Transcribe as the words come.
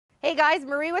Hey guys,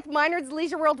 Marie with Minard's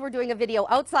Leisure World. We're doing a video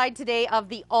outside today of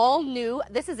the all new,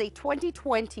 this is a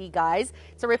 2020 guys.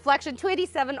 It's a Reflection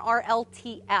 287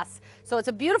 RLTS. So it's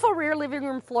a beautiful rear living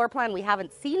room floor plan we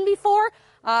haven't seen before.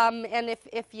 And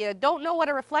if you don't know what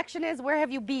a Reflection is, where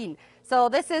have you been? So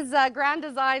this is Grand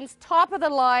Design's top of the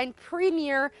line,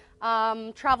 premier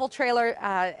travel trailer,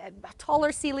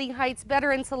 taller ceiling heights,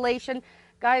 better insulation.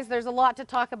 Guys, there's a lot to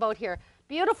talk about here.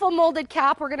 Beautiful molded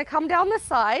cap. We're gonna come down the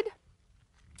side.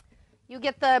 You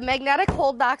get the magnetic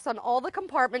holdbacks on all the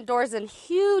compartment doors and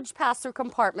huge pass-through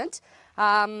compartment.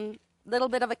 Little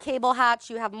bit of a cable hatch.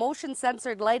 You have motion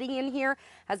censored lighting in here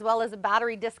as well as a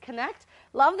battery disconnect.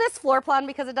 Love this floor plan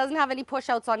because it doesn't have any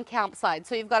push-outs on campside.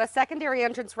 So you've got a secondary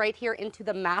entrance right here into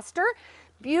the master.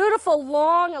 Beautiful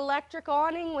long electric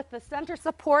awning with the center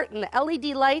support and the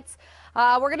LED lights.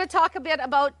 We're going to talk a bit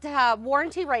about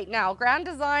warranty right now. Grand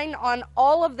Design on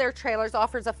all of their trailers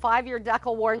offers a 5-year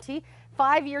decal warranty,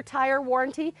 5-year tire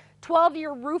warranty,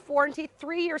 12-year roof warranty,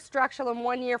 3-year structural, and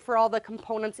 1 year for all the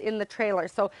components in the trailer.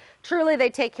 So truly they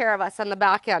take care of us on the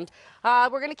back end. We're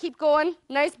going to keep going.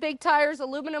 Nice big tires,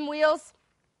 aluminum wheels.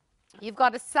 You've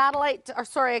got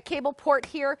a cable port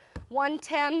here,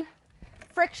 110,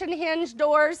 friction hinge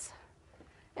doors,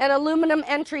 and aluminum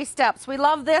entry steps. We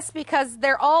love this because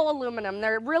they're all aluminum.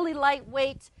 They're really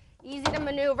lightweight, easy to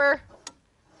maneuver,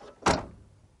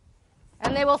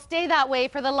 and they will stay that way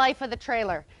for the life of the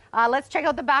trailer. Let's check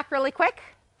out the back really quick.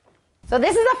 So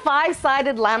this is a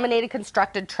 5-sided laminated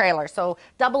constructed trailer. So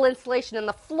double insulation in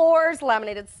the floors,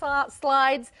 laminated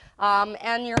slides,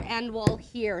 and your end wall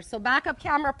here. So backup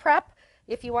camera prep.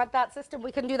 If you want that system,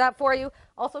 we can do that for you.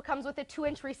 Also comes with a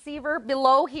 2-inch receiver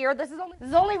below here. This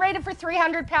is only rated for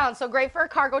 300 pounds, so great for a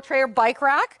cargo tray or bike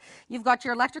rack. You've got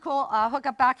your electrical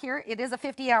hookup back here. It is a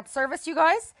 50-amp service, you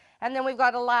guys. And then we've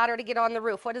got a ladder to get on the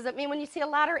roof. What does it mean when you see a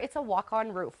ladder? It's a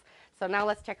walk-on roof. So now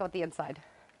let's check out the inside.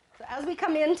 So as we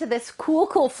come into this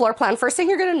cool floor plan, first thing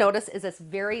you're going to notice is this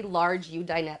very large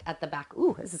U-dinette at the back.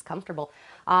 Ooh, this is comfortable.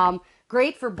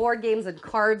 Great for board games and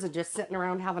cards and just sitting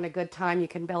around having a good time. You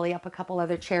can belly up a couple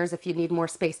other chairs if you need more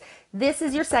space. This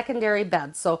is your secondary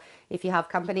bed. So if you have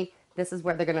company, this is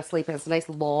where they're going to sleep in. It's a nice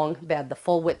long bed, the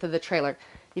full width of the trailer.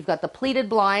 You've got the pleated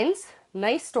blinds,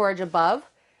 nice storage above,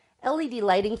 LED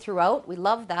lighting throughout. We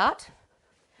love that.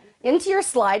 Into your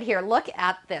slide here, look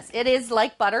at this. It is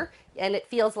like butter, and it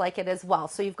feels like it as well.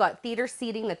 So you've got theater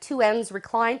seating, the 2 ends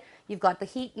recline. You've got the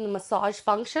heat and the massage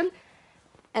function.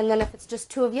 And then if it's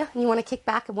just 2 of you and you want to kick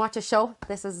back and watch a show,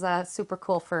 this is super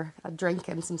cool for a drink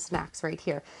and some snacks right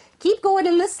here. Keep going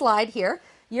in this slide here.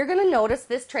 You're going to notice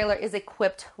this trailer is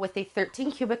equipped with a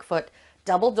 13 cubic foot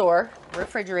double door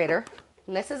refrigerator.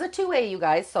 And this is a 2A, you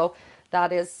guys, so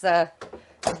that is a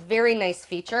very nice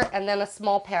feature. And then a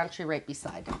small pantry right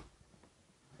beside.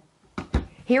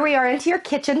 Here we are into your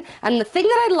kitchen, and the thing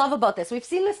that I love about this, we've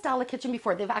seen this style of kitchen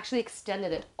before. They've actually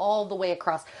extended it all the way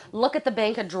across. Look at the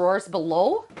bank of drawers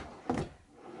below.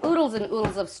 Oodles and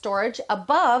oodles of storage.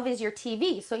 Above is your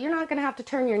TV, so you're not going to have to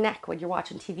turn your neck when you're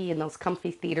watching TV in those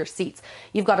comfy theater seats.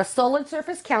 You've got a solid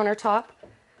surface countertop,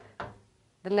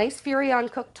 the nice Furrion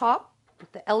cooktop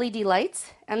with the LED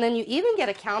lights, and then you even get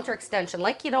a counter extension.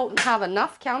 Like you don't have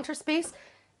enough counter space,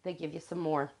 they give you some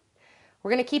more. We're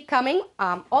going to keep coming.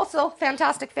 Also,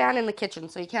 fantastic fan in the kitchen,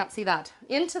 so you can't see that.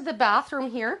 Into the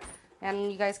bathroom here,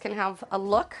 and you guys can have a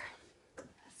look.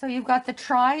 So you've got the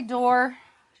tri-door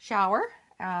shower.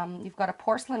 You've got a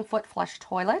porcelain foot flush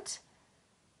toilet.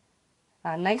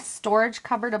 A nice storage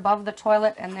cupboard above the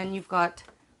toilet, and then you've got,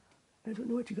 I don't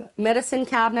know what you got, medicine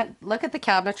cabinet. Look at the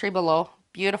cabinetry below.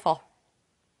 Beautiful.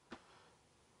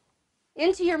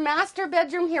 Into your master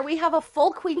bedroom here, we have a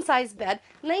full queen size bed,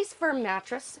 nice firm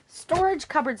mattress, storage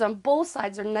cupboards on both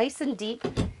sides are nice and deep,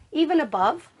 even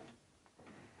above.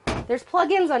 There's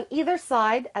plug-ins on either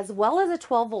side, as well as a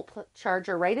 12-volt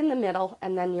charger right in the middle,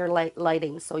 and then your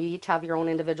lighting, so you each have your own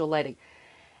individual lighting.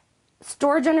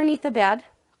 Storage underneath the bed,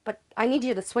 but I need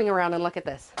you to swing around and look at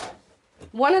this.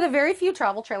 One of the very few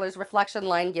travel trailers, Reflection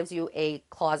line gives you a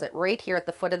closet right here at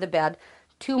the foot of the bed,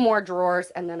 2 more drawers,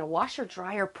 and then a washer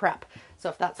dryer prep. So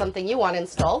if that's something you want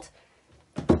installed,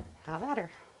 have at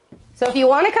her. So if you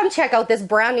want to come check out this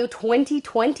brand new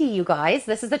 2020, you guys,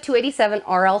 this is the 287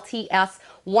 RLTS,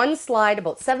 1 slide,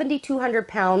 about 7,200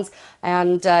 pounds,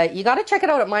 and you got to check it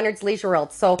out at Minard's Leisure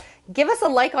World. So give us a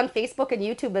like on Facebook and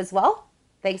YouTube as well.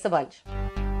 Thanks a bunch.